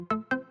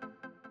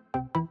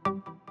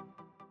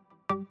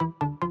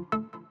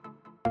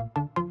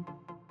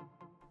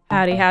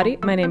Howdy, howdy.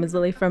 My name is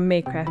Lily from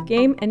Maycraft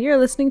Game, and you're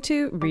listening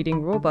to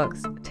Reading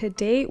Rulebooks.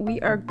 Today,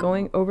 we are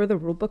going over the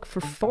rulebook for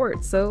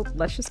Fort, so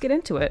let's just get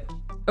into it.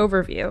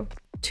 Overview.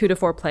 2 to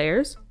 4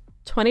 players,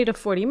 20 to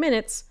 40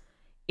 minutes,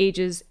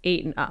 ages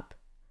 8 and up.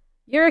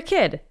 You're a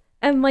kid,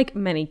 and like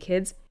many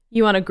kids,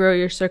 you want to grow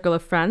your circle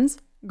of friends,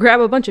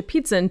 grab a bunch of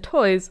pizza and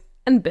toys,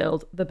 and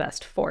build the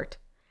best fort.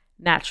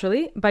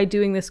 Naturally, by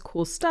doing this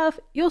cool stuff,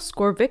 you'll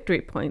score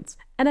victory points,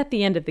 and at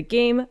the end of the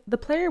game, the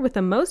player with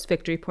the most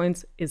victory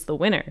points is the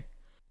winner.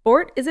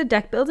 Fort is a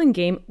deck-building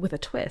game with a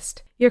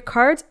twist. Your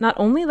cards not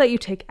only let you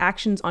take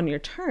actions on your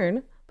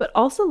turn, but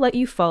also let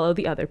you follow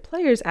the other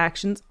player's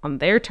actions on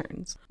their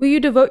turns. Will you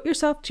devote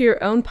yourself to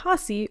your own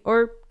posse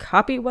or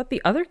copy what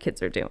the other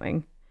kids are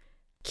doing?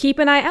 Keep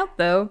an eye out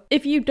though.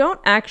 If you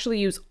don't actually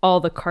use all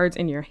the cards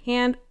in your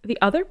hand,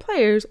 the other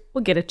players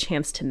will get a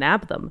chance to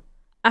nab them.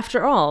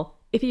 After all,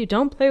 if you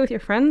don't play with your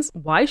friends,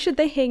 why should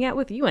they hang out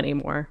with you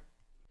anymore?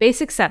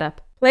 Basic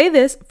setup. Play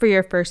this for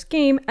your first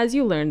game as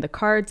you learn the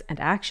cards and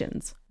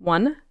actions.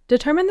 1.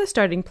 Determine the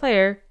starting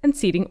player and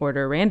seating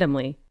order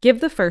randomly.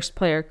 Give the first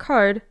player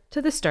card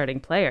to the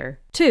starting player.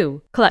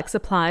 2. Collect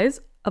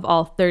supplies of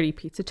all 30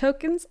 pizza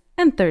tokens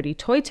and 30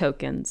 toy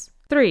tokens.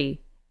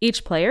 3.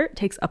 Each player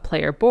takes a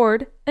player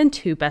board and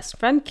 2 best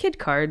friend kid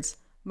cards,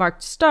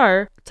 marked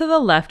star to the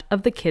left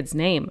of the kid's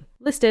name,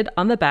 listed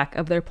on the back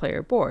of their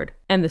player board,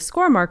 and the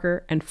score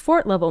marker and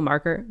fort level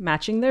marker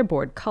matching their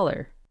board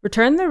color.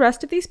 Return the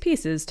rest of these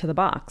pieces to the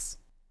box.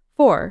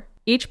 4.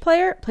 Each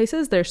player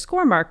places their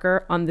score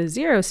marker on the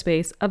 0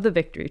 space of the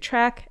victory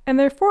track and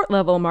their fort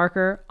level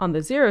marker on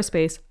the 0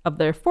 space of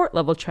their fort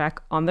level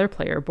track on their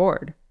player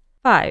board.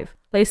 5.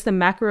 Place the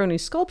macaroni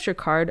sculpture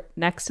card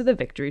next to the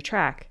victory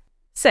track.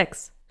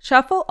 6.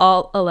 Shuffle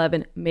all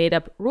 11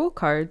 made-up rule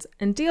cards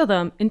and deal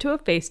them into a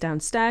face-down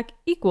stack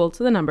equal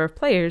to the number of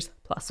players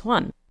plus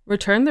 1.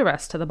 Return the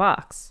rest to the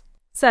box.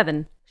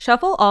 7.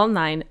 Shuffle all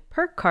 9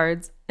 perk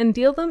cards and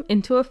deal them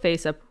into a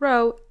face-up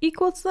row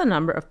equal to the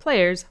number of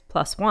players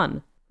plus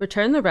 1.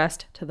 Return the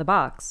rest to the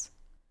box.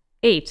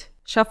 8.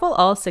 Shuffle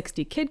all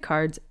 60 kid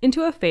cards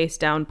into a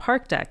face-down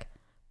park deck,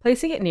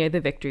 placing it near the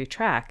victory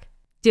track.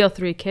 Deal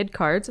 3 kid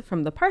cards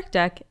from the park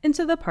deck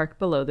into the park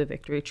below the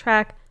victory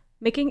track,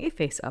 making a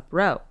face-up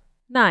row.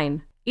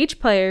 9. Each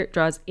player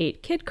draws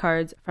 8 kid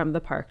cards from the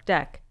park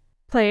deck.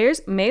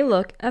 Players may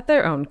look at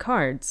their own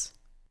cards.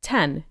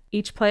 10.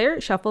 Each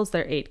player shuffles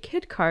their 8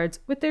 kid cards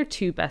with their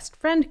 2 best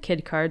friend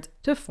kid cards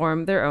to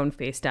form their own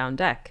face-down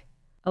deck.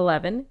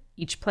 11.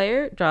 Each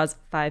player draws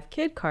 5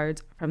 kid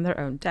cards from their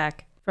own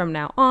deck. From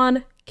now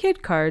on,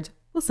 kid cards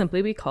will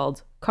simply be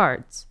called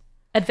cards.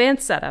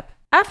 Advanced setup.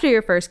 After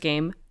your first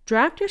game,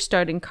 draft your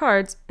starting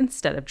cards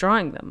instead of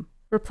drawing them.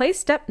 Replace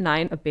step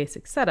 9 of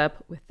basic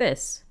setup with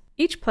this.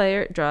 Each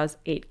player draws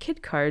 8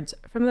 kid cards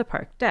from the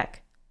park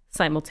deck.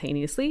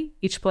 Simultaneously,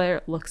 each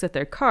player looks at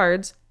their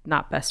cards,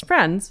 not best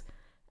friends,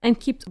 and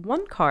keeps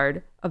 1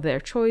 card of their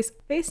choice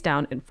face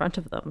down in front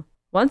of them.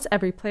 Once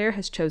every player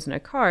has chosen a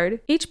card,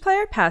 each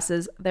player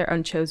passes their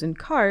unchosen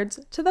cards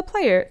to the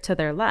player to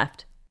their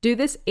left. Do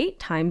this 8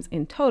 times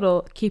in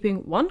total,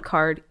 keeping 1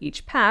 card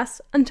each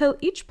pass until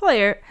each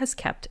player has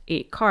kept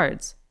 8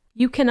 cards.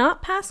 You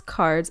cannot pass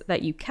cards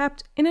that you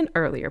kept in an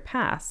earlier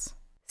pass.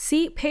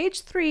 See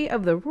page 3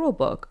 of the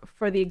rulebook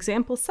for the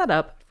example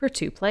setup for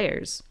 2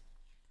 players.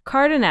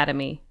 Card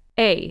anatomy.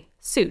 A.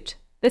 Suit.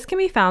 This can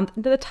be found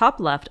to the top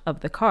left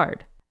of the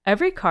card.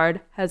 Every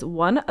card has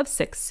 1 of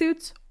 6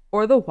 suits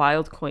or the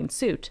wild coin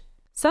suit.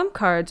 Some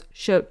cards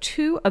show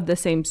 2 of the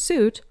same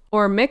suit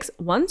or mix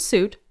 1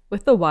 suit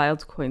with the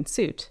wild coin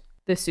suit.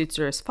 The suits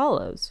are as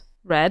follows: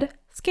 red,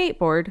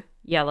 skateboard;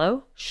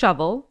 yellow,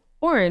 shovel;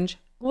 orange,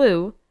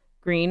 glue;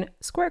 green,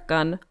 squirt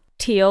gun;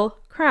 teal,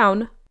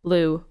 crown;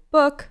 blue,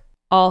 book;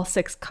 all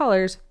 6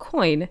 colors,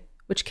 coin,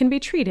 which can be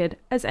treated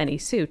as any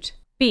suit.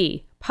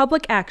 B.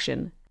 Public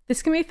action.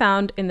 This can be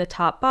found in the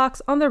top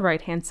box on the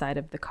right-hand side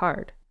of the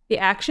card. The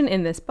action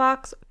in this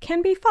box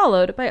can be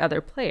followed by other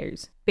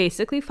players.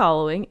 Basically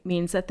following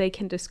means that they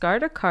can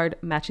discard a card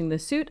matching the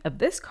suit of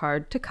this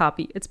card to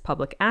copy its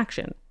public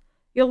action.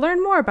 You'll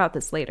learn more about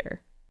this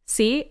later.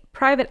 C.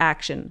 Private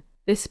action.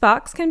 This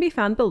box can be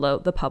found below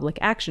the public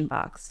action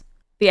box.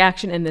 The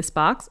action in this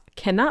box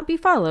cannot be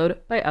followed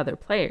by other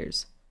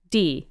players.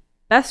 D.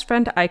 Best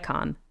friend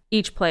icon.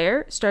 Each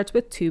player starts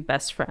with 2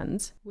 best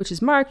friends, which is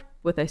marked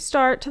with a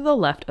star to the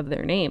left of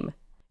their name.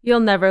 You'll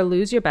never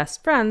lose your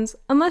best friends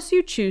unless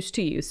you choose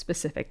to use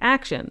specific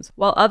actions,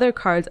 while other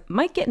cards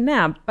might get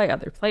nabbed by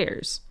other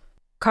players.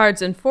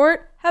 Cards in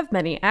Fort have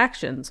many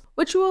actions,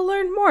 which you will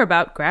learn more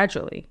about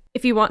gradually.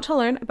 If you want to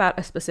learn about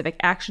a specific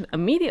action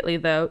immediately,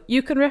 though,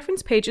 you can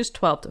reference pages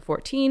 12 to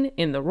 14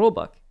 in the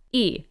rulebook.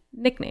 E.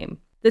 Nickname.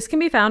 This can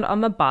be found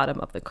on the bottom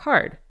of the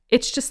card.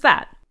 It's just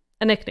that,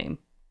 a nickname.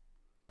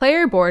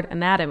 Player board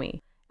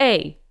anatomy.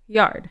 A.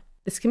 Yard.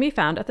 This can be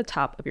found at the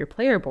top of your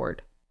player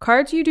board.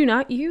 Cards you do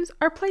not use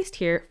are placed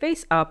here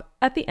face up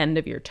at the end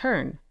of your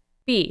turn.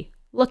 B.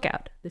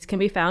 Lookout. This can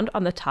be found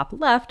on the top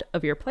left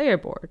of your player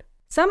board.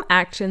 Some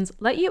actions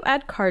let you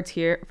add cards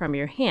here from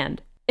your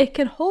hand. It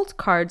can hold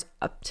cards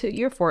up to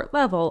your fort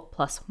level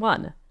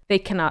 +1. They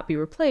cannot be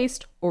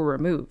replaced or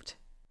removed.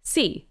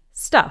 C.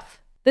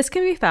 Stuff. This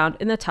can be found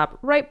in the top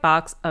right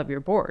box of your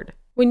board.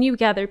 When you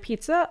gather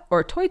pizza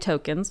or toy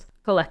tokens,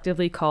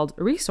 collectively called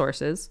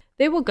resources,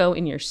 they will go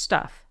in your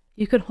stuff.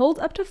 You can hold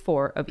up to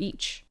 4 of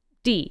each.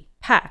 D.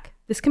 Pack.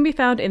 This can be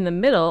found in the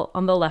middle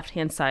on the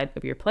left-hand side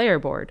of your player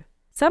board.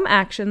 Some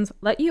actions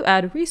let you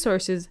add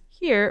resources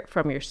here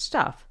from your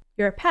stuff.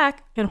 Your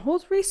pack can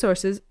hold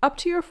resources up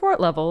to your fort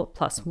level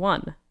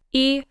 +1.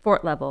 E.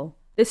 Fort level.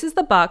 This is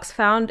the box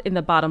found in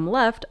the bottom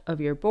left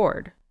of your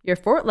board. Your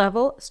fort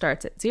level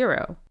starts at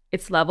 0.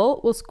 Its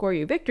level will score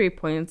you victory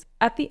points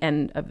at the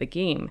end of the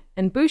game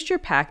and boost your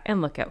pack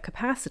and lookout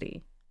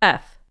capacity.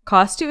 F.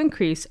 Cost to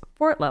increase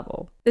fort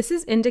level. This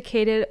is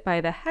indicated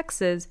by the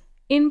hexes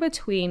in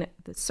between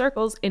the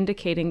circles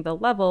indicating the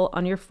level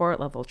on your fort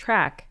level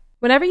track.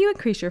 Whenever you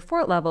increase your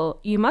fort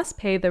level, you must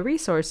pay the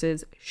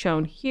resources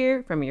shown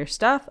here from your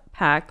stuff,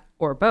 pack,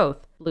 or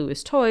both. Blue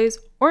is toys,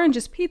 orange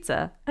is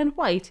pizza, and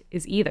white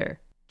is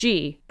either.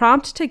 G.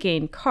 Prompt to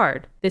gain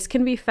card. This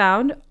can be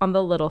found on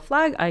the little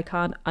flag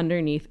icon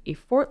underneath a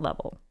fort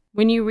level.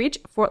 When you reach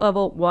fort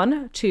level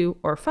 1, 2,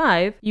 or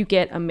 5, you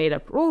get a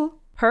made-up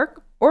rule,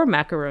 perk, or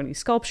macaroni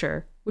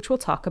sculpture, which we'll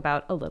talk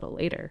about a little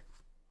later.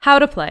 How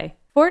to play.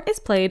 Fort is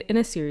played in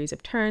a series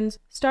of turns,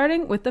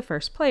 starting with the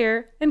first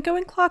player and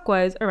going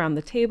clockwise around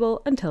the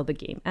table until the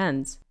game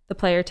ends. The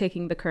player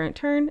taking the current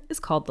turn is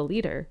called the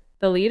leader.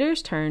 The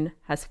leader's turn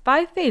has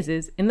 5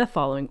 phases in the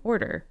following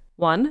order.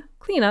 1.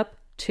 Cleanup.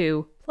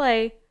 2.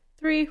 Play.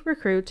 3.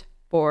 Recruit.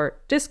 4.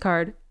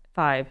 Discard.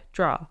 5.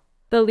 Draw.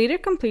 The leader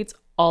completes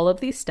all of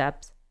these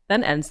steps,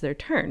 then ends their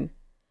turn.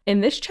 In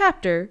this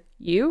chapter,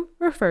 you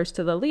refers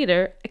to the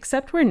leader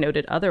except where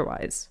noted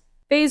otherwise.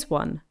 Phase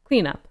 1.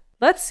 Cleanup.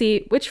 Let's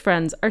see which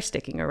friends are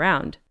sticking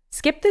around.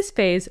 Skip this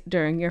phase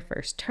during your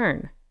first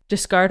turn.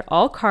 Discard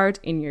all cards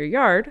in your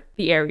yard,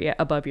 the area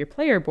above your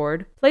player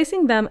board,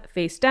 placing them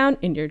face down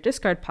in your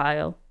discard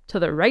pile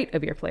to the right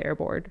of your player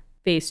board.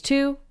 Phase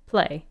 2.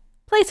 Play.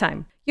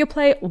 Playtime. You'll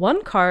play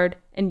 1 card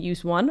and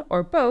use one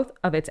or both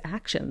of its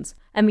actions,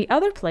 and the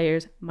other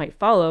players might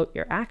follow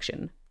your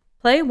action.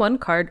 Play 1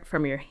 card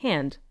from your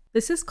hand.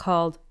 This is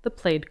called the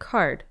played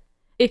card.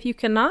 If you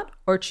cannot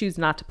or choose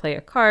not to play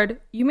a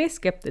card, you may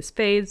skip this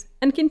phase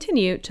and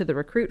continue to the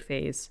recruit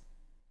phase.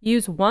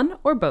 Use one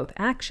or both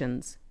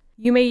actions.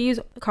 You may use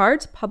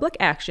cards public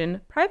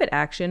action, private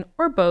action,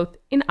 or both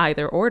in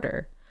either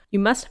order. You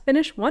must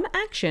finish one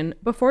action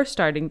before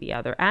starting the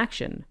other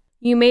action.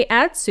 You may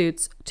add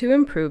suits to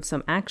improve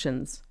some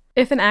actions.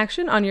 If an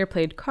action on your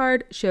played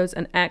card shows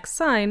an X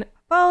sign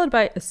followed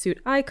by a suit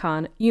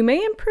icon, you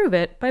may improve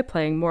it by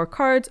playing more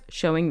cards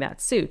showing that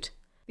suit.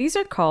 These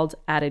are called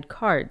added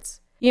cards.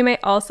 You may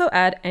also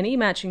add any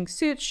matching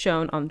suits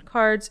shown on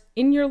cards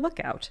in your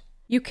lookout.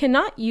 You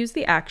cannot use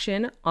the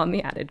action on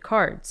the added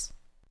cards.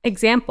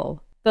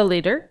 Example: the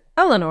leader,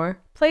 Eleanor,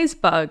 plays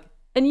Bug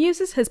and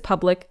uses his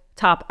public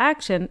top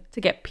action to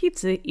get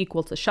pizza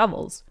equal to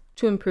shovels.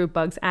 To improve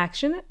Bug's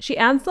action, she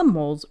adds the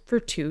molds for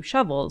 2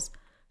 shovels.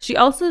 She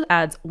also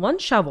adds 1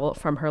 shovel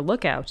from her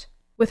lookout.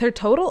 With her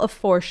total of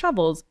 4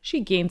 shovels,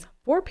 she gains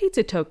 4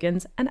 pizza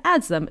tokens and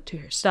adds them to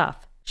her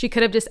stuff. She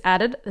could have just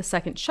added the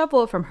second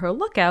shovel from her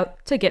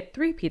lookout to get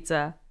 3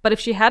 pizza, but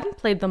if she hadn't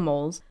played the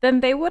moles, then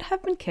they would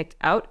have been kicked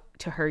out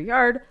to her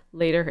yard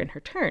later in her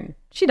turn.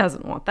 She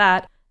doesn't want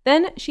that.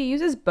 Then she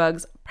uses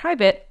Bug's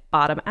private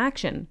bottom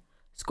action.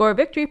 Score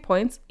victory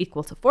points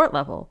equal to fort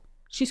level.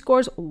 She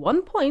scores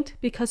 1 point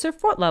because her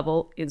fort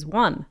level is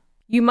 1.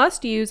 You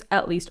must use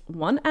at least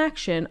 1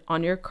 action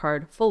on your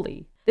card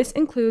fully. This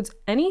includes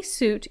any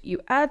suit you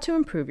add to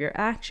improve your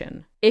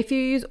action. If you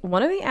use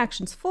one of the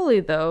actions fully,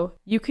 though,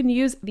 you can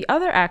use the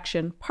other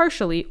action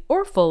partially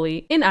or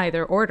fully in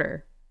either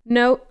order.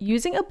 Note,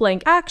 using a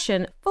blank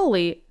action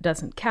fully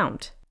doesn't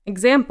count.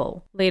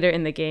 Example: later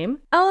in the game,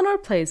 Eleanor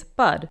plays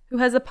Bud, who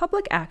has a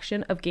public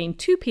action of gain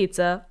 2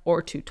 pizza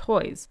or 2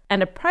 toys,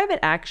 and a private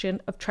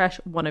action of trash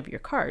 1 of your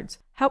cards.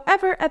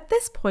 However, at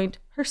this point,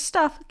 her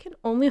stuff can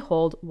only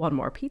hold 1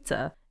 more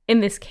pizza. In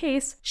this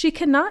case, she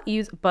cannot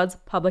use Bud's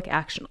public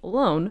action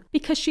alone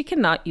because she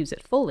cannot use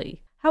it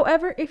fully.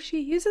 However, if she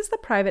uses the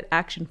private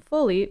action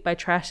fully by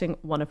trashing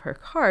 1 of her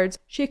cards,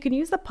 she can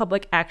use the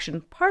public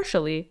action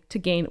partially to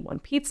gain 1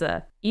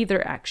 pizza,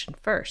 either action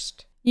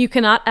first. You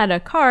cannot add a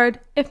card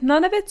if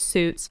none of its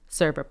suits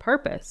serve a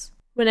purpose.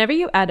 Whenever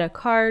you add a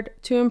card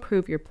to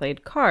improve your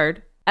played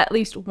card, at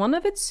least one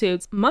of its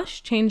suits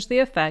must change the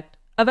effect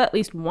of at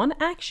least one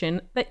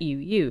action that you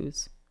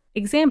use.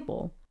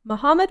 Example: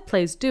 Muhammad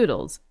plays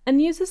Doodles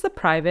and uses the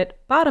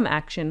private bottom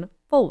action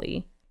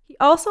fully. He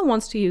also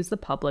wants to use the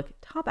public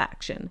top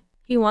action.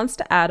 He wants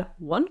to add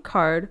 1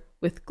 card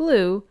with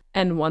glue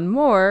and 1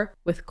 more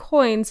with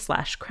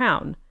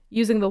coin/crown,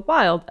 using the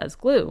wild as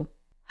glue.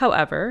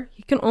 However,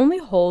 he can only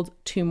hold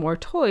 2 more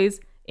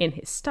toys in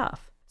his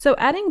stuff. So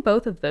adding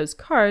both of those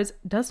cards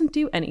doesn't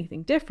do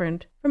anything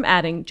different from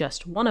adding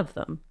just 1 of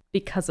them.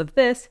 Because of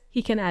this,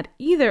 he can add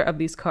either of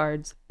these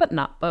cards, but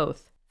not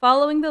both.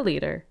 Following the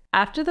leader.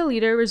 After the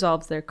leader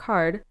resolves their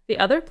card, the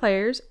other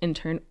players, in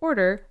turn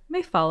order,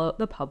 may follow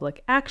the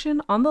public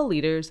action on the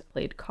leader's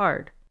played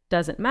card.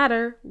 Doesn't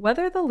matter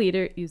whether the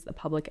leader used the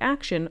public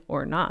action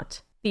or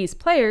not. These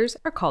players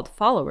are called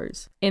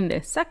followers. In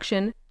this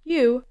section,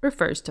 you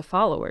refers to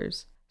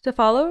followers. To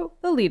follow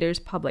the leader's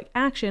public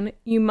action,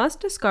 you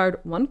must discard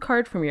one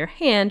card from your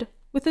hand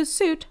with a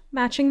suit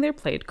matching their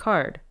played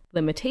card.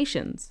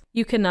 Limitations.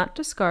 You cannot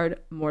discard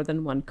more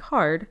than one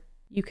card.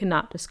 You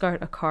cannot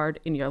discard a card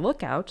in your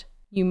lookout.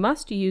 You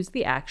must use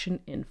the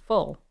action in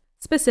full.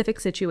 Specific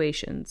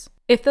situations.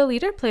 If the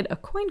leader played a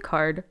coin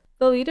card,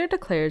 the leader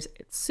declares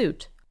its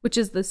suit, which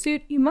is the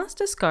suit you must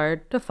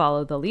discard to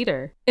follow the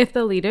leader. If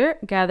the leader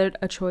gathered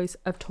a choice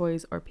of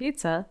toys or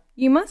pizza,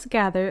 you must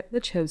gather the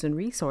chosen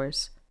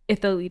resource. If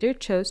the leader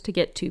chose to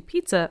get 2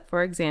 pizza,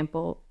 for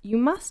example, you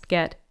must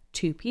get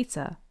 2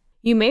 pizza.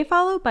 You may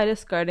follow by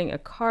discarding a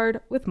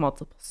card with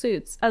multiple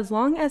suits, as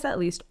long as at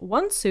least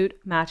one suit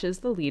matches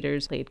the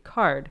leader's played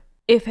card.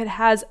 If it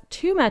has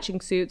 2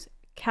 matching suits,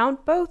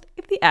 count both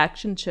if the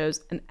action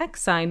shows an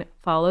X sign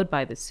followed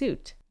by the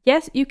suit.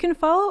 Yes, you can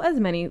follow as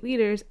many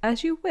leaders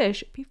as you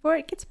wish before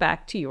it gets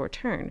back to your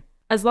turn,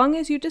 as long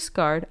as you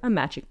discard a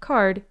matching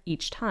card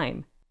each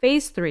time.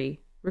 Phase 3.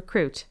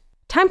 Recruit.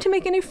 Time to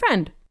make a new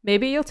friend!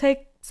 Maybe you'll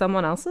take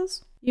someone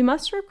else's? You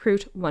must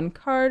recruit one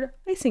card,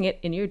 placing it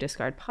in your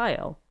discard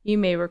pile. You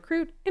may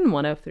recruit in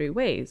one of 3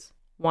 ways.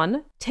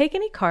 1. Take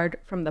any card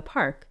from the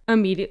park.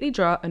 Immediately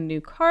draw a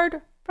new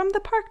card from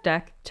the park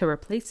deck to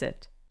replace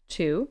it.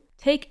 2.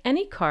 Take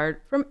any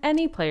card from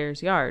any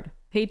player's yard.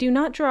 They do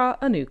not draw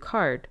a new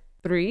card.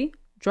 3.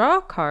 Draw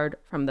a card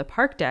from the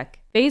park deck.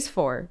 Phase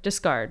 4.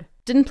 Discard.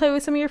 Didn't play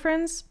with some of your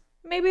friends?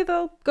 Maybe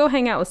they'll go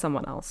hang out with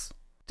someone else.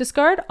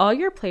 Discard all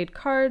your played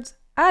cards,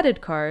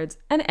 added cards,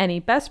 and any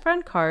best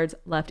friend cards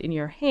left in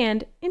your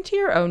hand into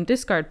your own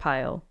discard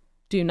pile.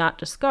 Do not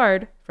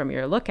discard from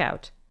your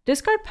lookout.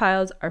 Discard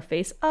piles are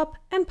face up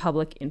and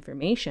public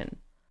information.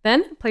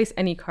 Then place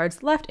any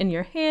cards left in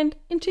your hand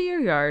into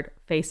your yard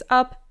face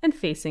up and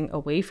facing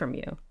away from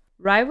you.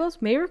 Rivals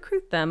may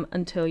recruit them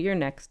until your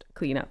next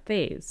cleanup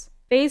phase.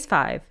 Phase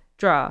 5.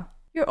 Draw.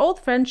 Your old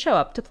friends show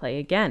up to play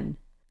again.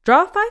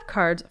 Draw 5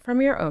 cards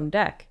from your own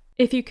deck.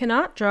 If you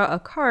cannot draw a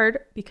card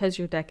because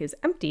your deck is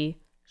empty,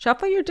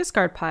 shuffle your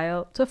discard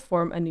pile to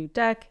form a new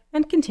deck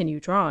and continue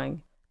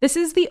drawing. This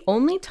is the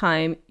only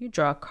time you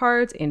draw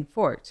cards in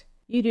Fort.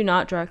 You do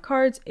not draw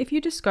cards if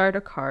you discard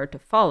a card to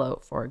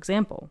follow, for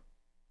example.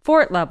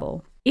 Fort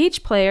level.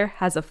 Each player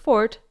has a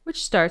fort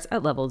which starts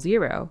at level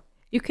 0.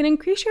 You can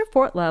increase your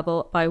fort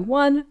level by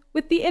 1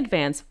 with the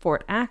advanced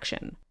fort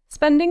action,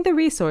 spending the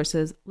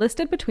resources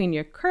listed between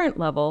your current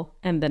level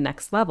and the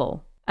next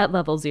level. At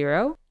level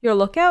 0, your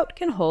lookout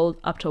can hold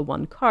up to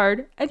 1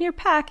 card and your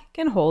pack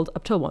can hold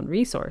up to 1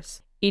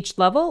 resource. Each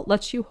level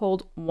lets you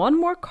hold 1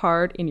 more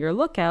card in your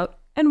lookout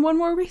and 1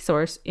 more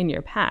resource in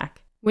your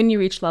pack. When you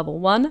reach level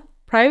 1,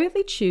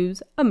 privately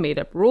choose a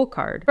made-up rule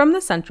card from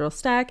the central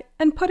stack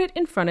and put it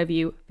in front of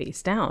you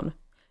face down.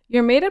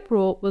 Your made-up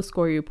rule will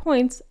score you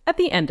points at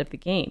the end of the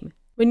game.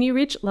 When you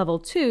reach level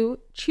 2,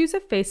 choose a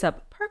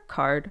face-up perk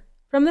card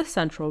from the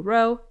central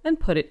row and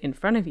put it in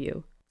front of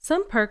you.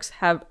 Some perks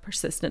have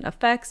persistent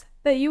effects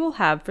that you will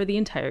have for the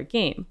entire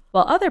game,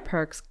 while other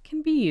perks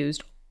can be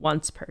used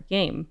once per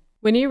game.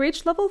 When you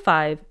reach level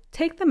 5,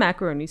 take the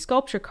Macaroni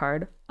Sculpture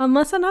card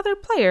unless another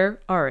player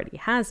already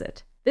has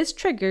it. This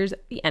triggers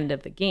the end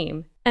of the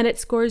game, and it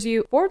scores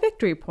you 4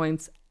 victory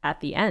points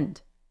at the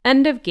end.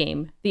 End of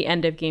game. The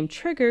end of game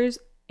triggers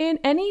in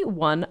any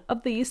one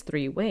of these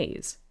 3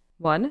 ways.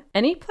 1.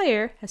 Any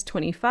player has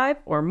 25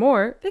 or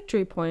more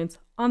victory points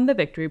on the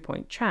victory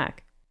point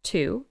track.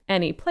 2.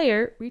 Any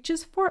player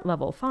reaches fort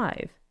level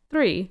 5.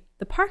 3.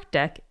 The park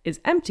deck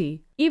is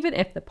empty, even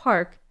if the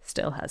park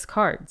still has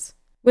cards.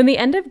 When the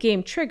end of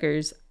game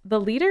triggers, the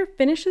leader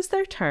finishes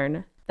their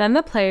turn, then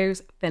the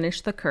players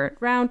finish the current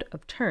round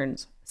of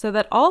turns, so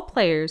that all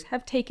players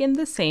have taken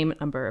the same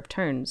number of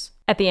turns.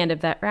 At the end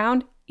of that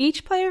round,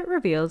 each player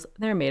reveals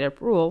their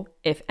made-up rule,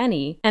 if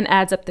any, and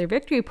adds up their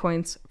victory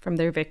points from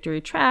their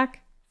victory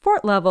track,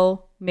 fort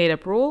level,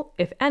 made-up rule,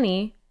 if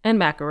any, and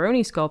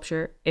Macaroni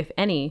Sculpture, if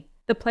any.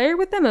 The player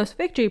with the most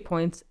victory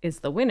points is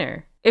the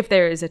winner. If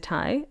there is a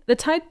tie, the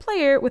tied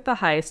player with the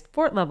highest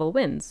fort level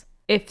wins.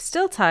 If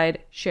still tied,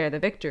 share the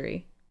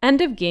victory. End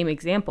of game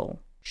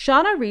example.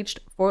 Shauna reached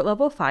fort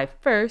level 5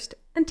 first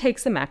and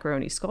takes the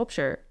Macaroni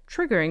Sculpture,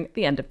 triggering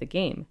the end of the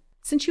game.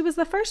 Since she was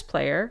the first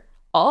player,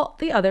 all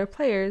the other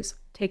players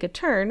take a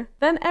turn,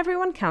 then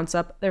everyone counts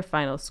up their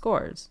final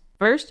scores.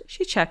 First,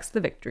 she checks the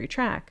victory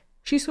track.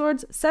 She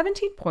scores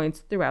 17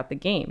 points throughout the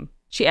game.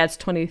 She adds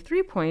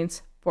 23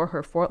 points for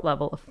her fort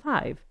level of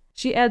 5.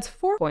 She adds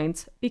 4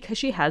 points because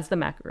she has the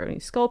Macaroni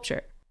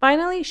Sculpture.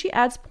 Finally, she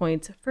adds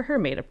points for her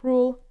made-up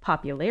rule,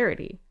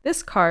 Popularity.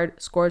 This card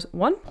scores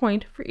 1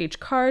 point for each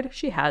card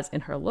she has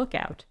in her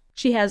lookout.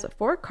 She has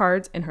 4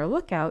 cards in her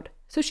lookout,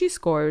 so she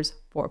scores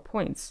 4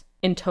 points.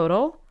 In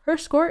total, her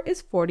score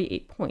is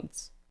 48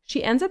 points.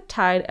 She ends up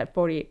tied at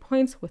 48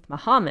 points with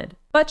Muhammad,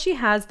 but she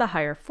has the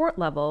higher fort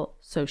level,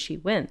 so she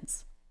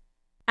wins.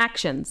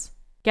 Actions.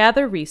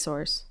 Gather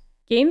resource.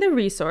 Gain the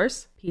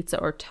resource, pizza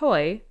or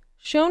toy,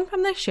 shown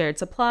from the shared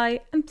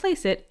supply and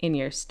place it in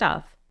your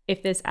stuff.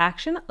 If this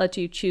action lets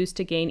you choose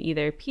to gain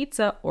either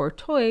pizza or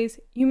toys,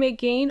 you may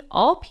gain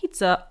all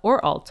pizza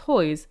or all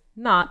toys,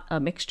 not a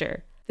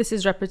mixture. This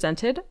is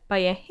represented by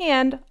a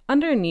hand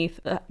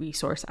underneath the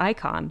resource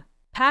icon.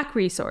 Pack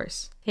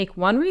resource. Take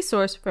one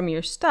resource from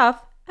your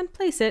stuff and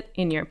place it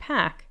in your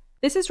pack.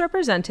 This is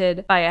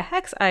represented by a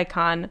hex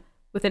icon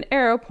with an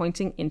arrow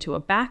pointing into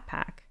a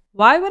backpack.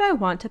 Why would I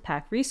want to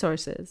pack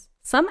resources?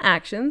 Some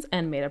actions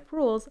and made-up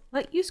rules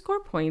let you score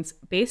points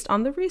based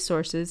on the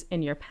resources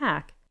in your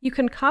pack. You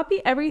can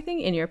copy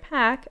everything in your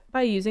pack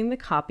by using the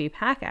copy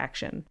pack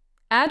action.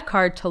 Add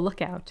card to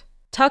lookout.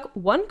 Tuck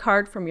one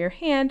card from your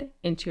hand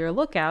into your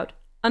lookout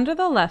under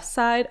the left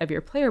side of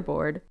your player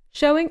board,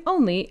 showing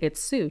only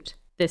its suit.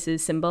 This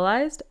is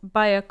symbolized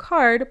by a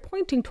card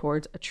pointing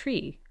towards a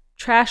tree.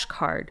 Trash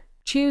card.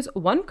 Choose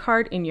one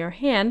card in your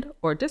hand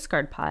or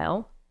discard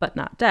pile, but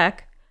not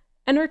deck,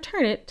 and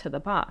return it to the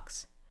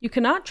box. You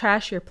cannot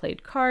trash your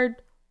played card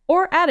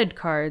or added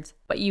cards,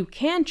 but you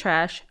can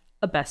trash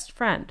a best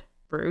friend.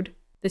 Rude.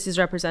 This is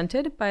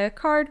represented by a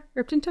card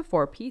ripped into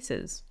 4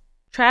 pieces.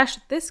 Trash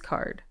this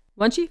card.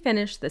 Once you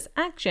finish this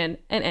action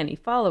and any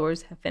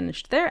followers have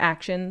finished their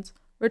actions,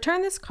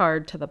 return this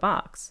card to the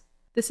box.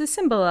 This is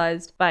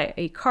symbolized by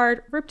a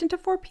card ripped into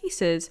 4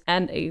 pieces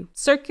and a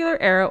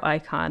circular arrow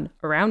icon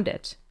around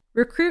it.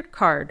 Recruit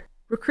card.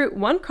 Recruit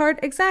one card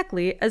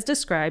exactly as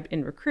described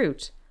in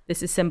Recruit.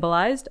 This is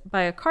symbolized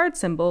by a card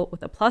symbol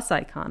with a plus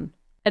icon.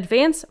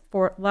 Advance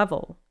fort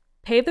level.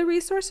 Pay the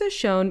resources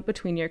shown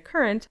between your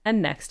current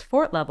and next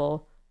fort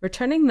level,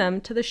 returning them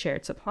to the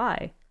shared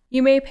supply.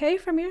 You may pay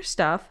from your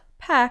stuff,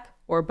 pack,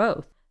 or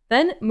both.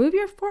 Then move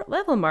your fort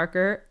level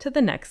marker to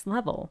the next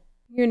level.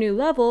 Your new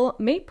level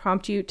may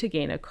prompt you to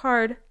gain a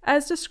card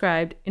as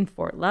described in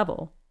fort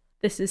level.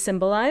 This is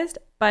symbolized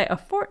by a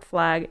fort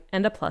flag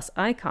and a plus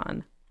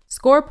icon.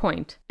 Score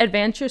point.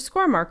 Advance your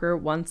score marker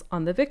once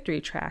on the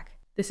victory track.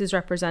 This is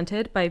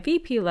represented by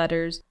VP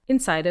letters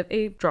inside of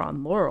a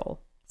drawn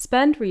laurel.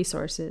 Spend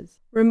resources.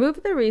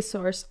 Remove the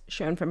resource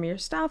shown from your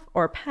stuff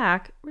or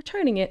pack,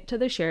 returning it to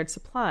the shared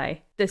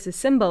supply. This is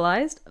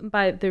symbolized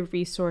by the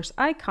resource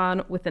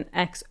icon with an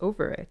X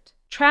over it.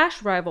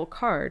 Trash rival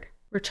card.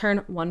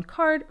 Return one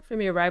card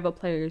from your rival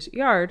player's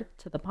yard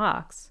to the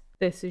box.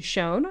 This is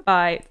shown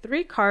by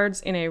 3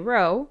 cards in a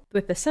row,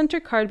 with the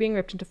center card being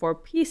ripped into 4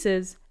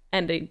 pieces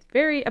and a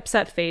very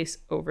upset face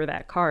over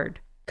that card.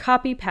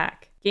 Copy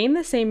pack. Gain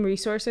the same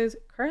resources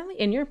currently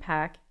in your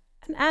pack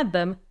and add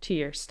them to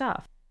your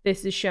stuff.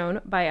 This is shown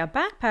by a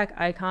backpack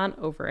icon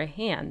over a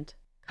hand.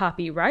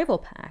 Copy rival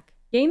pack.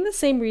 Gain the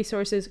same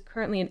resources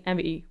currently in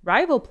every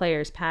rival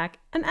player's pack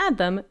and add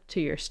them to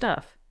your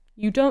stuff.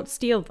 You don't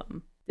steal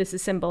them. This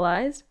is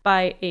symbolized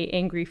by an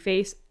angry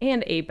face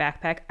and a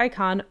backpack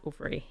icon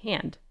over a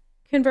hand.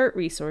 Convert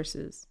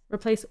resources.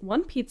 Replace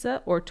one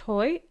pizza or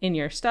toy in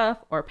your stuff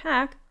or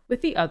pack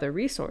with the other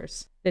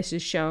resource. This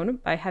is shown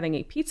by having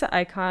a pizza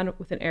icon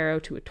with an arrow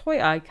to a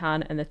toy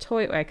icon, and the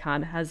toy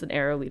icon has an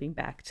arrow leading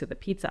back to the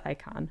pizza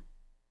icon.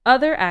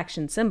 Other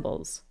action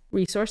symbols.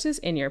 Resources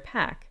in your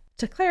pack.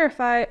 To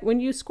clarify, when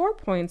you score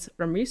points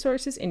from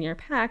resources in your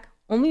pack,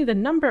 only the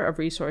number of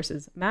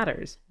resources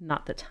matters,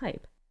 not the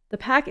type. The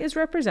pack is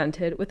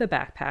represented with a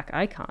backpack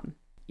icon.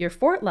 Your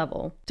fort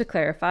level. To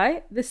clarify,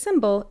 the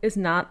symbol is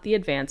not the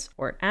advanced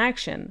fort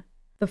action.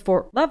 The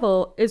fort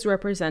level is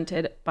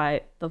represented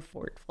by the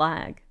fort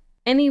flag.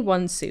 Any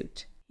one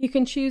suit. You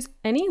can choose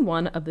any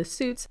one of the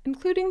suits,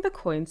 including the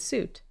coin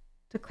suit.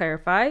 To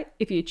clarify,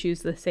 if you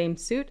choose the same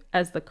suit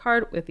as the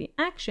card with the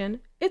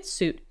action, its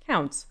suit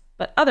counts,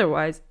 but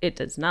otherwise it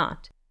does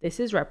not. This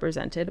is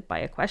represented by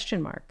a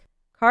question mark.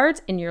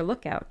 Cards in your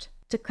lookout.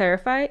 To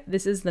clarify,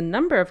 this is the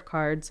number of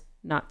cards,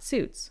 not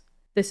suits.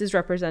 This is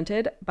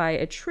represented by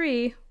a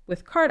tree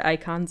with card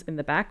icons in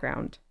the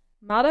background.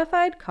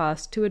 Modified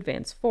cost to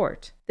advance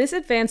fort. This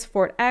advance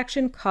fort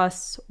action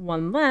costs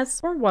 1 less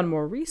or 1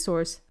 more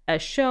resource,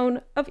 as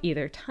shown, of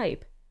either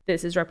type.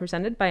 This is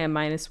represented by a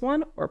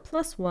 -1 or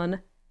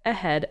 +1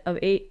 ahead of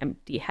a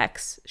empty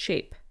hex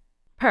shape.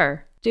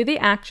 Per. Do the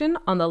action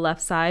on the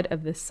left side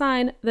of this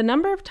sign the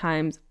number of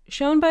times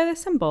shown by the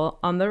symbol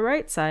on the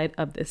right side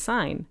of this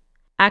sign.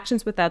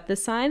 Actions without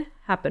this sign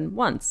happen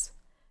once.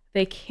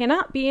 They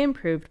cannot be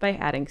improved by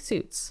adding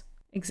suits.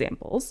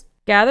 Examples.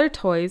 Gather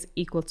toys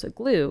equal to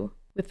glue,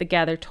 with the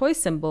gather toy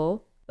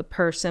symbol, the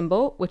per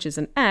symbol, which is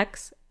an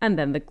X, and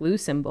then the glue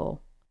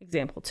symbol.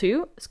 Example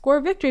 2. Score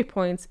victory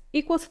points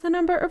equal to the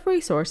number of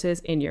resources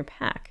in your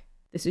pack.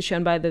 This is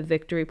shown by the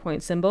victory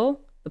point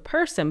symbol, the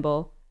per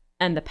symbol,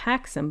 and the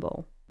pack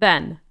symbol.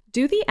 Then,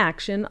 do the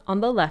action on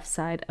the left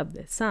side of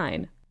this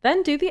sign.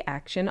 Then do the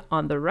action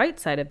on the right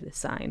side of this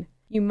sign.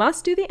 You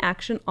must do the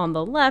action on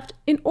the left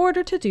in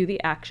order to do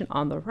the action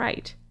on the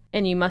right,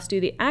 and you must do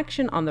the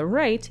action on the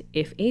right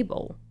if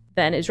able.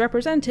 Then is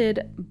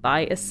represented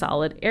by a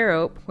solid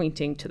arrow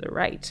pointing to the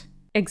right.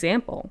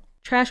 Example.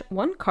 Trash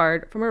one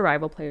card from a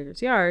rival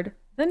player's yard,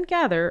 then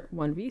gather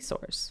one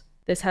resource.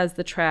 This has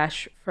the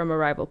trash from a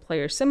rival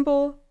player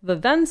symbol, the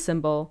then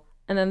symbol,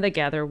 and then the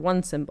gather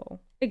 1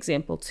 symbol.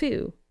 Example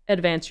 2.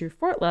 Advance your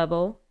fort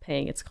level,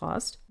 paying its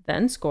cost,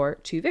 then score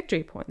 2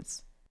 victory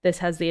points. This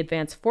has the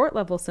advance fort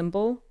level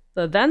symbol,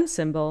 the then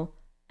symbol,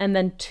 and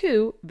then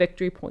 2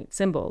 victory point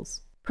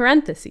symbols.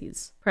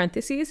 Parentheses.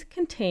 Parentheses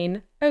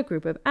contain a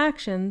group of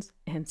actions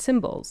and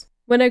symbols.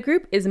 When a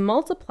group is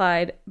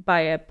multiplied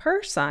by a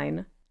per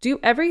sign, do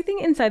everything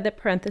inside the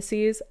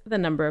parentheses the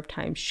number of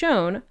times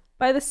shown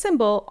by the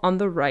symbol on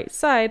the right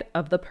side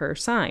of the per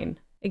sign.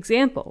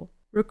 Example,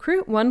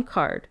 recruit 1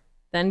 card,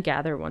 then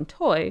gather 1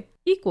 toy,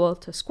 equal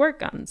to squirt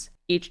guns.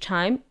 Each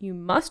time you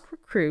must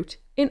recruit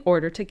in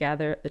order to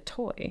gather the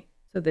toy.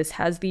 So this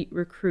has the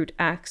recruit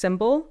act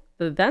symbol,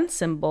 the then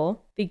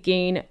symbol, the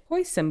gain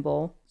toy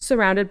symbol,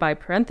 surrounded by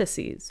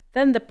parentheses,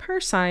 then the per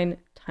sign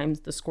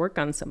times the squirt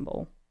gun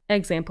symbol.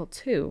 Example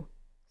 2.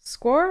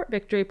 Score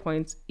victory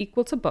points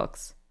equal to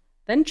books,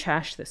 then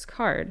trash this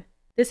card.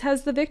 This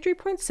has the victory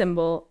point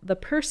symbol, the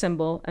per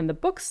symbol, and the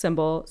books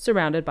symbol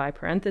surrounded by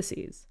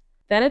parentheses.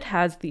 Then it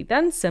has the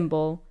then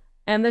symbol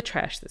and the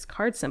trash this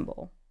card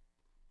symbol.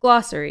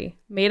 Glossary.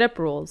 Made-up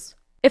rules.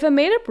 If a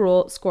made-up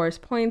rule scores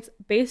points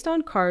based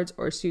on cards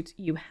or suits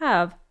you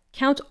have,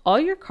 count all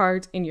your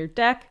cards in your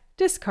deck,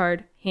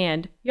 discard,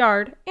 hand,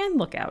 yard, and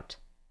lookout.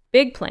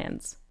 Big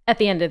plans. At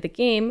the end of the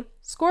game,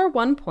 score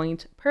 1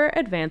 point per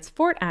advance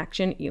fort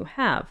action you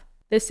have.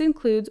 This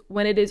includes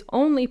when it is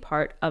only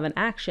part of an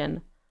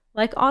action,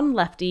 like on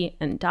Lefty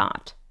and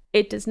Dot.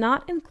 It does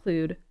not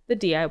include the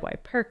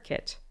DIY perk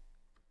kit.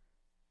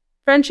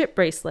 Friendship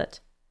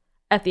bracelet.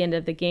 At the end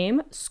of the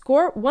game,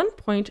 score 1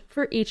 point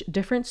for each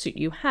different suit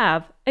you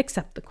have,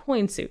 except the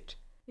coin suit.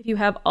 If you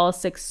have all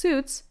 6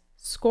 suits,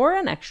 score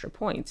an extra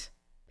point.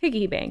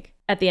 Piggy bank.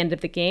 At the end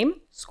of the game,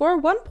 score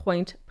 1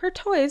 point per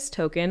toys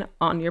token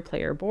on your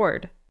player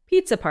board.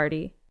 Pizza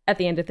party. At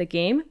the end of the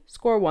game,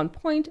 score 1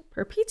 point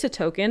per pizza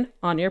token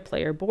on your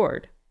player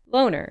board.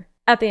 Loner.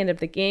 At the end of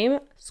the game,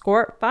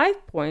 score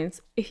 5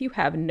 points if you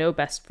have no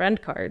best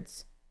friend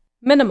cards.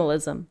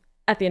 Minimalism.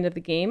 At the end of the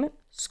game,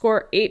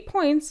 score 8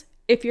 points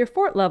if your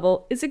fort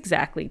level is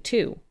exactly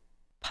 2.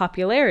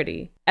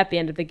 Popularity. At the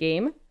end of the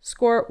game,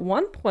 score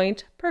 1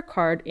 point per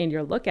card in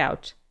your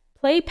lookout.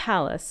 Play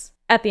Palace.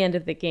 At the end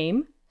of the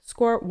game,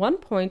 score 1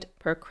 point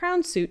per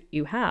crown suit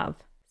you have.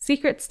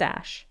 Secret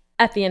Stash.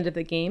 At the end of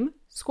the game,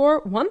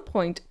 score 1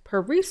 point per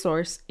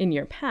resource in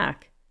your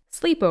pack.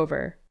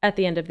 Sleepover. At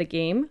the end of the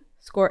game,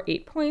 score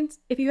 8 points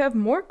if you have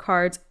more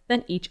cards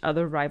than each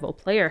other rival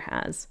player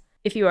has.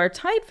 If you are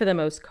tied for the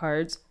most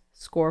cards,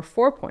 score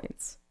 4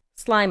 points.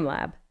 Slime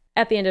Lab.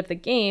 At the end of the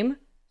game,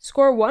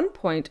 score 1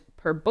 point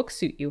per book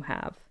suit you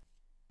have.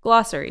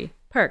 Glossary.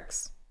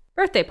 Perks.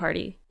 Birthday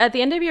party. At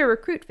the end of your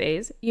recruit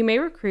phase, you may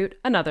recruit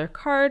another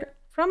card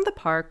from the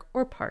park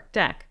or park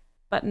deck,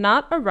 but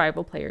not a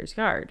rival player's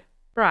yard.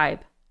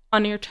 Bribe.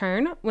 On your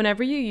turn,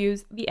 whenever you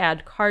use the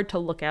add card to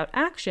lookout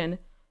action,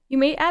 you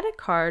may add a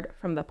card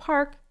from the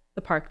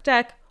park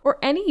deck, or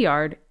any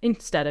yard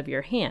instead of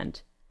your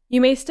hand.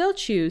 You may still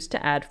choose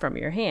to add from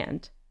your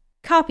hand.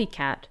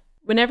 Copycat.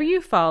 Whenever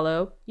you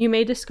follow, you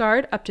may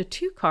discard up to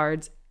 2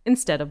 cards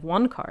instead of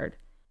 1 card,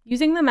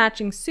 using the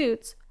matching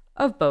suits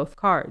of both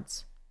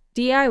cards.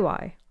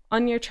 DIY.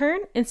 On your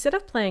turn, instead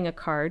of playing a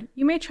card,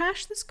 you may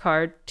trash this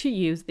card to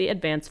use the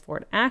advance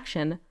fort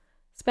action,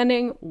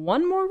 spending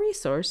 1 more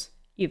resource,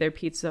 either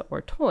pizza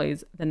or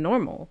toys, than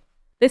normal.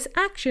 This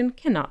action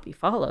cannot be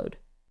followed.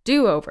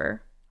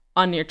 Do-over.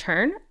 On your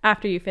turn,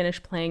 after you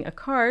finish playing a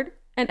card,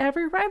 and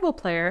every rival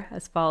player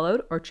has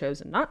followed or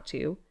chosen not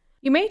to,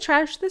 you may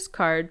trash this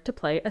card to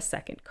play a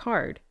second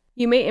card.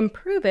 You may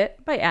improve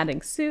it by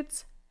adding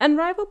suits, and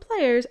rival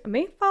players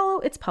may follow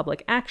its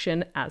public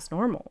action as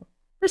normal.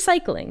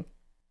 Recycling.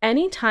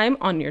 Any time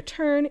on your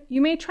turn,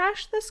 you may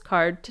trash this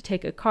card to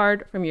take a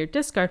card from your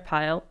discard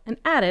pile and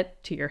add it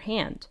to your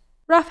hand.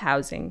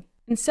 Roughhousing.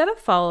 Instead of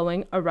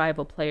following a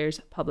rival player's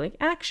public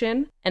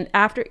action, and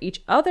after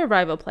each other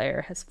rival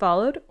player has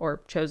followed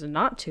or chosen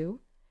not to,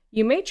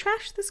 you may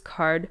trash this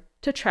card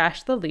to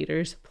trash the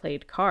leader's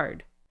played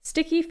card.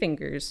 Sticky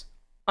fingers.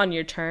 On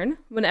your turn,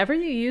 whenever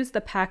you use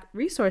the pack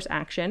resource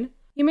action,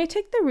 you may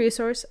take the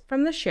resource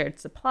from the shared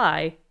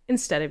supply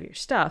instead of your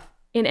stuff,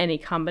 in any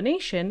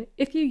combination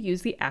if you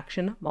use the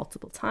action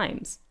multiple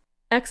times.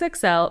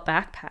 XXL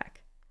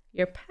backpack.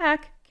 Your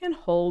pack can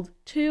hold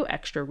 2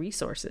 extra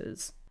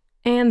resources.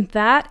 And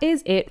that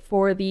is it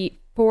for the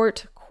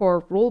Fort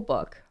Core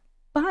rulebook.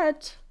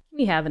 But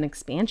we have an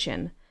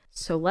expansion.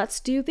 So let's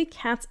do the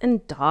Cats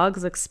and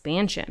Dogs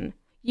expansion.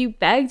 You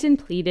begged and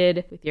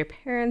pleaded with your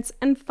parents,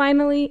 and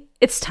finally,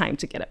 it's time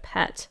to get a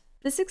pet.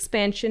 This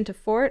expansion to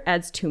Fort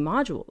adds 2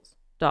 modules,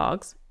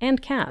 dogs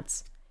and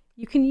cats.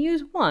 You can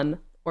use one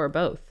or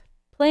both.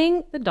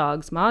 Playing the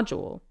dogs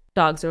module.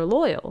 Dogs are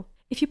loyal.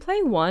 If you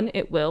play one,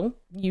 it will,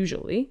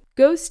 usually,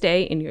 go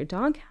stay in your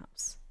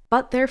doghouse.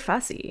 But they're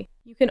fussy.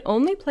 You can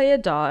only play a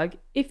dog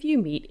if you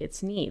meet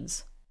its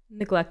needs.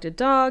 Neglect a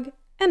dog,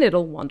 and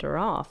it'll wander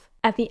off.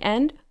 At the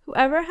end,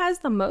 whoever has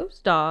the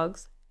most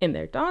dogs in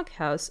their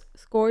doghouse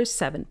scores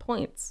 7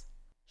 points.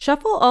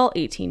 Shuffle all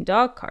 18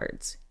 dog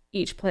cards.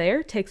 Each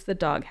player takes the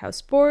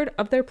doghouse board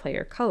of their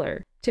player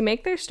color. To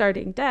make their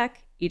starting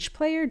deck, each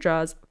player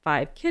draws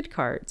 5 kid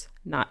cards,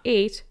 not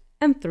 8,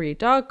 and 3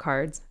 dog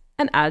cards,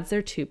 and adds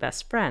their 2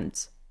 best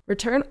friends.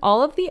 Return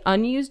all of the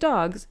unused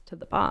dogs to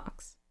the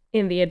box.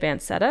 In the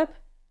advanced setup,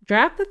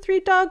 draft the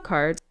 3 dog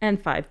cards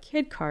and 5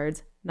 kid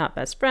cards, not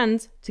best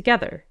friends,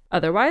 together.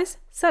 Otherwise,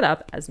 set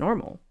up as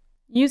normal.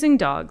 Using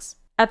dogs.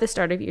 At the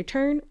start of your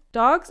turn,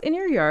 dogs in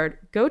your yard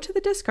go to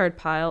the discard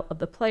pile of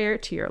the player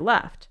to your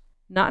left,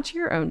 not to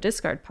your own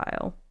discard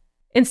pile.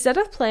 Instead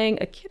of playing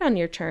a kid on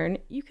your turn,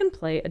 you can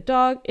play a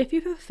dog if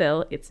you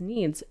fulfill its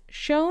needs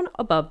shown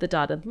above the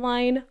dotted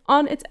line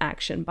on its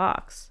action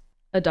box.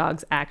 A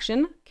dog's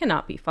action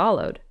cannot be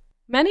followed.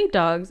 Many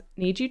dogs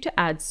need you to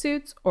add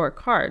suits or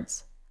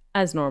cards.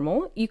 As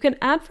normal, you can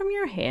add from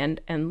your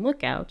hand and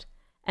look out,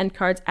 and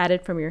cards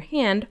added from your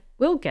hand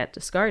will get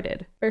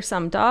discarded. For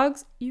some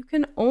dogs, you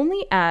can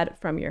only add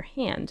from your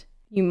hand.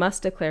 You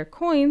must declare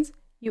coins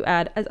you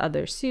add as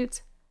other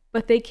suits,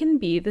 but they can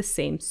be the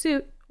same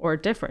suit or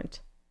different.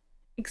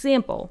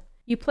 Example,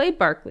 you play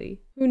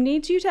Barkley, who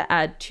needs you to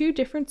add 2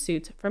 different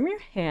suits from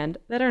your hand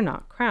that are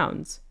not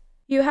crowns.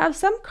 You have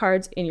some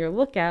cards in your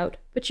lookout,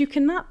 but you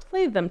cannot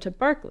play them to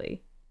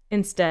Barkley.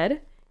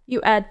 Instead,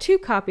 you add 2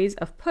 copies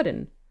of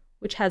Puddin',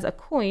 which has a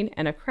coin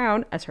and a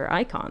crown as her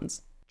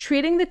icons.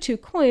 Treating the 2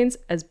 coins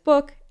as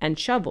Book and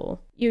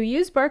Shovel, you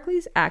use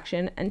Barkley's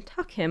action and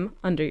tuck him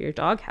under your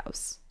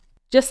doghouse.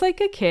 Just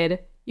like a kid,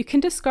 you can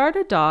discard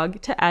a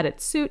dog to add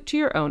its suit to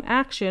your own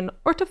action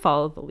or to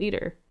follow the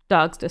leader.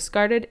 Dogs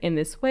discarded in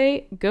this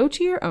way go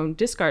to your own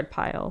discard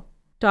pile.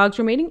 Dogs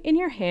remaining in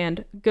your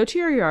hand go to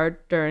your yard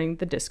during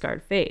the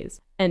discard phase,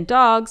 and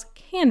dogs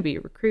can be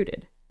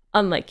recruited.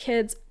 Unlike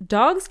kids,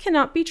 dogs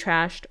cannot be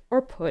trashed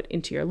or put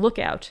into your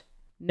lookout.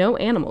 No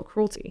animal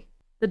cruelty.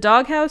 The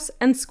doghouse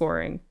and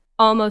scoring.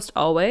 Almost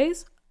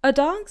always, a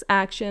dog's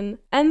action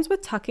ends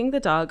with tucking the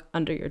dog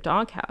under your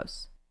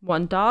doghouse.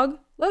 One dog,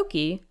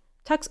 Loki,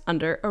 tucks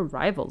under a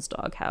rival's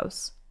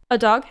doghouse. A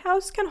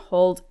doghouse can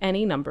hold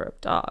any number of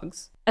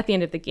dogs. At the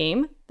end of the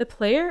game, the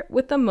player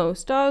with the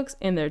most dogs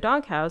in their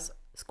doghouse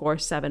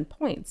scores 7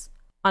 points.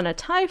 On a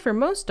tie for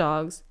most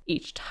dogs,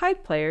 each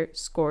tied player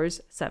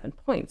scores 7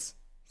 points.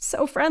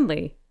 So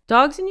friendly!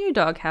 Dogs in your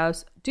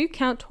doghouse do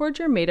count towards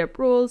your made-up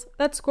rules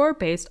that score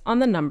based on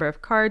the number of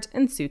cards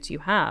and suits you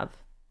have.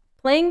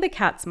 Playing the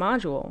Cats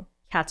module.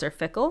 Cats are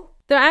fickle.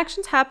 Their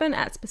actions happen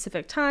at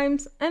specific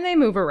times, and they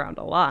move around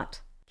a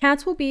lot.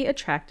 Cats will be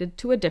attracted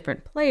to a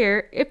different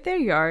player if their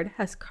yard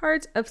has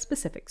cards of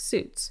specific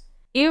suits,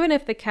 even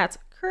if the cat's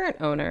current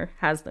owner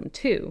has them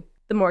too.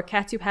 The more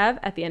cats you have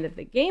at the end of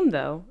the game,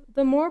 though,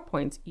 the more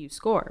points you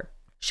score.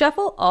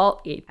 Shuffle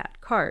all 8 cat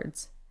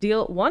cards.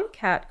 Deal 1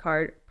 cat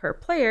card per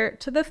player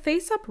to the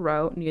face-up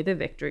row near the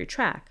victory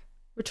track.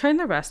 Return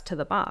the rest to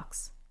the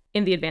box.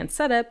 In the advanced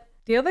setup,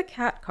 deal the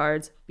cat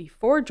cards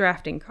before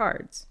drafting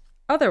cards.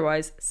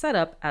 Otherwise, set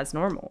up as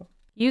normal.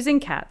 Using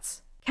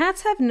cats.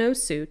 Cats have no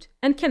suit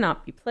and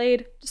cannot be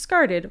played,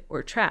 discarded,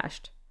 or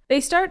trashed.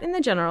 They start in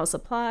the general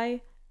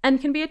supply and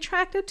can be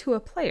attracted to a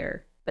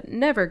player, but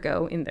never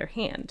go in their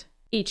hand.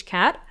 Each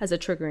cat has a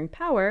triggering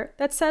power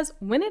that says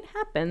when it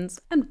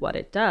happens and what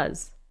it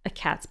does. A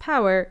cat's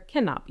power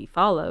cannot be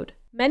followed.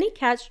 Many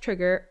cats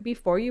trigger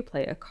before you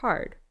play a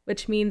card,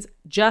 which means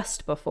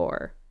just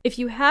before. If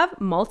you have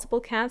multiple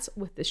cats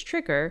with this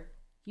trigger,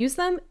 use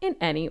them in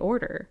any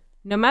order.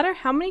 No matter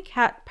how many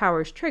cat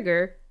powers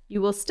trigger,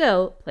 you will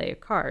still play a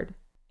card.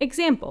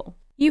 Example,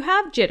 you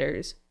have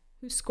Jitters,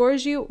 who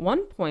scores you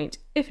 1 point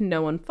if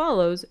no one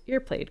follows your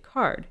played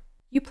card.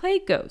 You play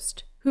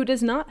Ghost, who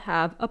does not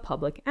have a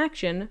public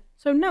action,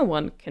 so no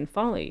one can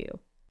follow you.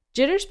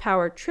 Jitters'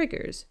 power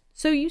triggers,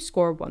 so you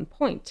score 1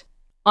 point.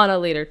 On a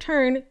later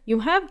turn, you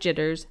have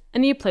Jitters,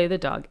 and you play the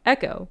dog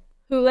Echo,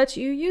 who lets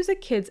you use a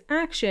kid's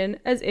action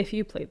as if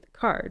you played the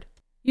card.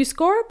 You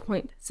score a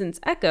point since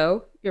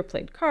Echo, your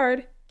played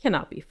card,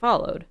 cannot be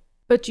followed.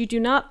 But you do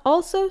not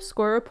also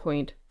score a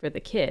point for the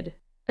kid.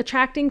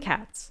 Attracting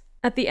cats.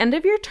 At the end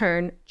of your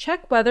turn,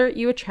 check whether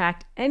you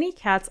attract any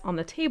cats on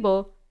the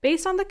table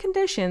based on the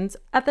conditions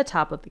at the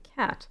top of the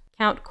cat.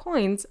 Count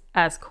coins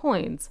as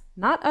coins,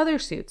 not other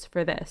suits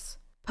for this.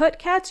 Put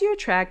cats you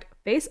attract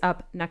face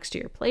up next to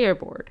your player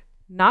board,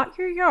 not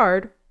your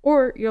yard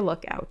or your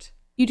lookout.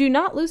 You do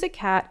not lose a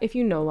cat if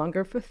you no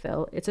longer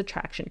fulfill its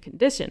attraction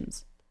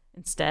conditions.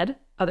 Instead,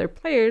 other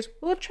players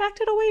will attract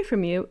it away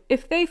from you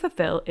if they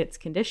fulfill its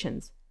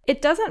conditions.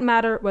 It doesn't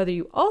matter whether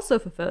you also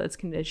fulfill its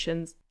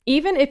conditions.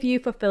 Even if you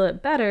fulfill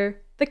it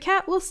better, the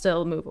cat will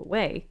still move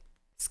away.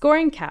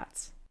 Scoring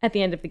cats. At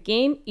the end of the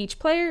game, each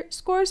player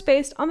scores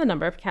based on the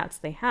number of cats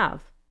they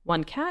have.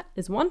 1 cat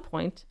is 1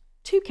 point,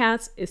 2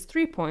 cats is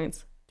 3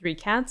 points, 3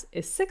 cats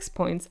is 6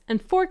 points,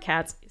 and 4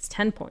 cats is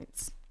 10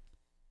 points.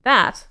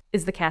 That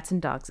is the Cats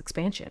and Dogs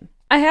expansion.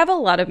 I have a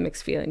lot of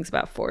mixed feelings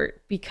about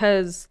Fort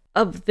because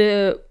of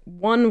the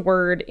one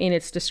word in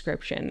its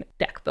description,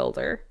 deck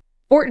builder.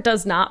 Fort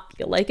does not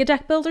feel like a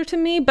deck builder to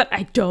me, but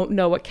I don't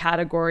know what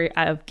category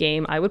of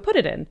game I would put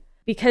it in.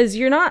 because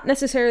you're not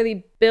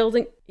necessarily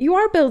you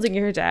are building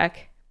your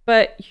deck,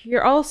 but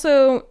you're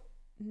also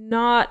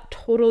not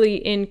totally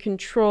in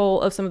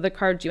control of some of the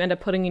cards you end up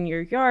putting in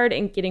your yard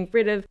and getting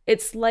rid of.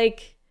 It's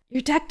like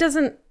your deck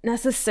doesn't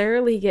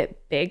necessarily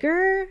get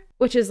bigger,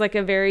 which is like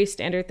a very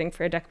standard thing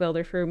for a deck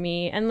builder for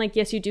me. And like,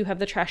 yes, you do have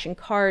the trashing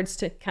cards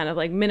to kind of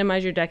like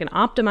minimize your deck and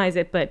optimize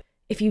it, but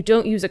if you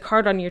don't use a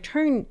card on your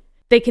turn,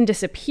 they can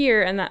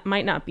disappear, and that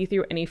might not be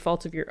through any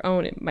fault of your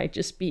own. It might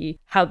just be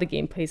how the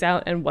game plays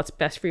out and what's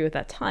best for you at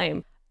that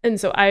time. And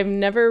so I've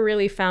never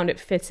really found it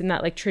fits in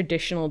that like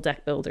traditional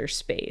deck builder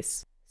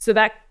space. So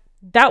that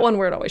one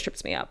word always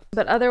trips me up.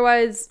 But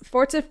otherwise,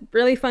 Fort's a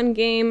really fun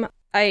game.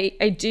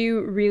 I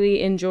do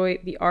really enjoy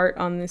the art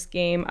on this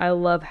game. I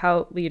love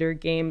how Leder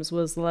Games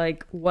was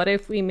like, what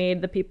if we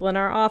made the people in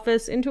our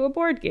office into a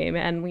board game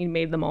and we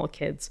made them all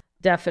kids?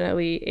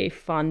 Definitely a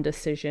fun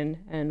decision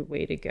and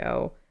way to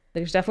go.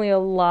 There's definitely a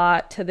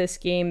lot to this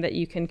game that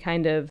you can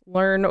kind of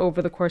learn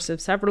over the course of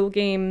several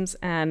games,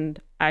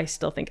 and I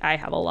still think I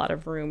have a lot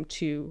of room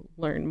to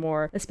learn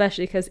more,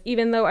 especially because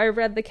even though I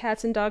read the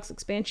Cats and Dogs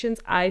expansions,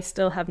 I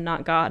still have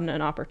not gotten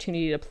an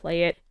opportunity to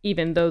play it,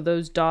 even though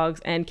those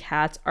dogs and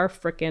cats are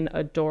freaking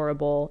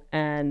adorable,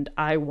 and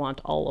I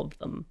want all of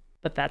them.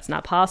 But that's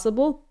not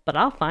possible, but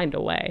I'll find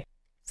a way.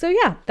 So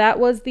yeah, that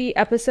was the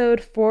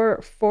episode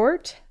for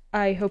Fort.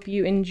 I hope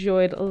you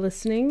enjoyed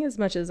listening as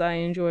much as I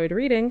enjoyed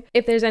reading.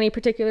 If there's any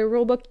particular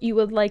rulebook you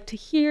would like to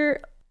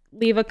hear,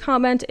 leave a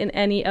comment in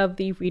any of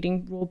the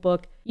Reading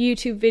Rulebook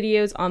YouTube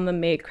videos on the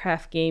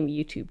Madecraft Game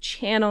YouTube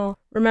channel.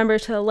 Remember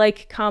to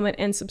like, comment,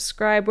 and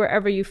subscribe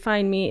wherever you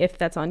find me, if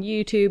that's on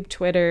YouTube,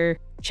 Twitter.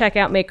 Check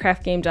out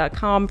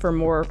madecraftgame.com for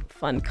more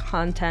fun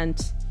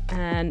content.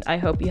 And I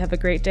hope you have a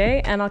great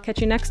day, and I'll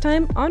catch you next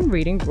time on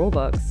Reading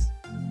Rulebooks.